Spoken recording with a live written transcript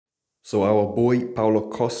So our boy, Paulo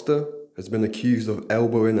Costa, has been accused of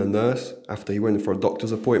elbowing a nurse after he went for a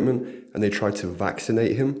doctor's appointment and they tried to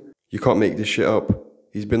vaccinate him. You can't make this shit up.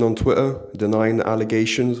 He's been on Twitter denying the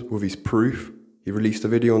allegations with his proof. He released a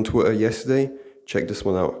video on Twitter yesterday. Check this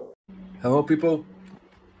one out. Hello people.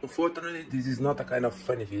 Unfortunately, this is not a kind of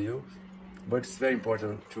funny video, but it's very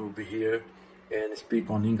important to be here and speak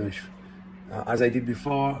on English. As I did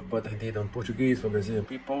before, but I did on Portuguese for Brazilian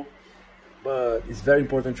people. But it's very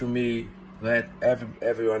important to me that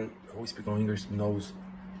everyone who speaks on English knows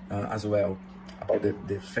as well about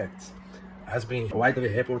the facts. Has been widely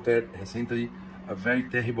reported recently a very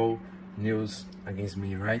terrible news against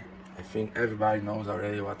me, right? I think everybody knows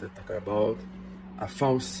already what I'm talking about. A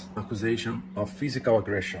false accusation of physical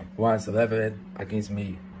aggression was leveled against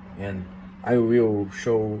me, and I will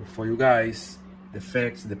show for you guys the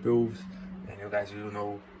facts, the proofs, and you guys will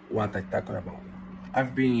know what I'm talking about.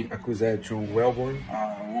 I've been accused to elbow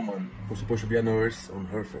a woman who's supposed to be a nurse on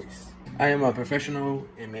her face. I am a professional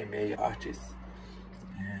MMA artist,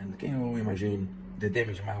 and can you imagine the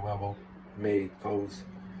damage my elbow may cause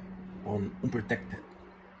on unprotected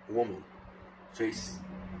woman face?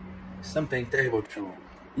 Something terrible to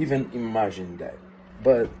even imagine that.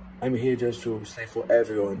 But I'm here just to say for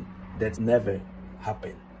everyone that never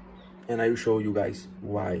happened, and I will show you guys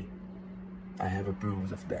why I have a proof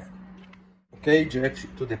of that. Okay, direct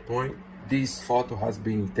to the point. This photo has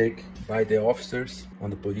been taken by the officers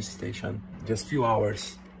on the police station just few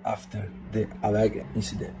hours after the alleged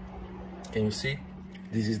incident. Can you see?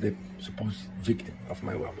 This is the supposed victim of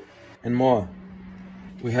my elbow. And more,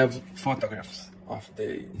 we have photographs of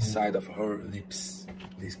the inside of her lips,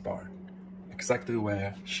 this part, exactly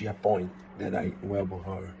where she appointed that I elbow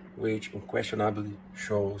her, which unquestionably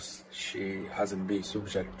shows she hasn't been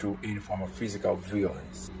subject to any form of physical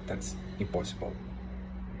violence. That's impossible.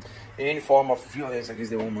 Any form of violence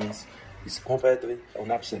against the woman is completely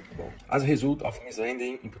unacceptable. As a result of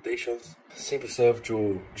misleading imputations, simply serve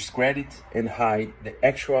to discredit and hide the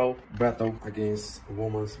actual battle against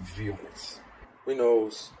women's violence. We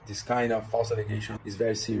know this kind of false allegation is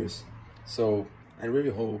very serious, so I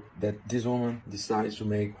really hope that this woman decides to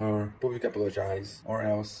make her public apologize, or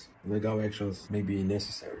else legal actions may be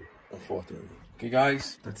necessary, unfortunately. Okay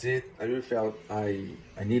guys, that's it. I really felt I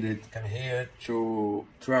needed to come here to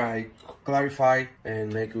try clarify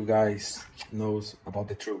and make you guys know about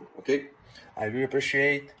the truth, okay? I really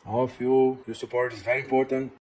appreciate all of you. Your support is very important.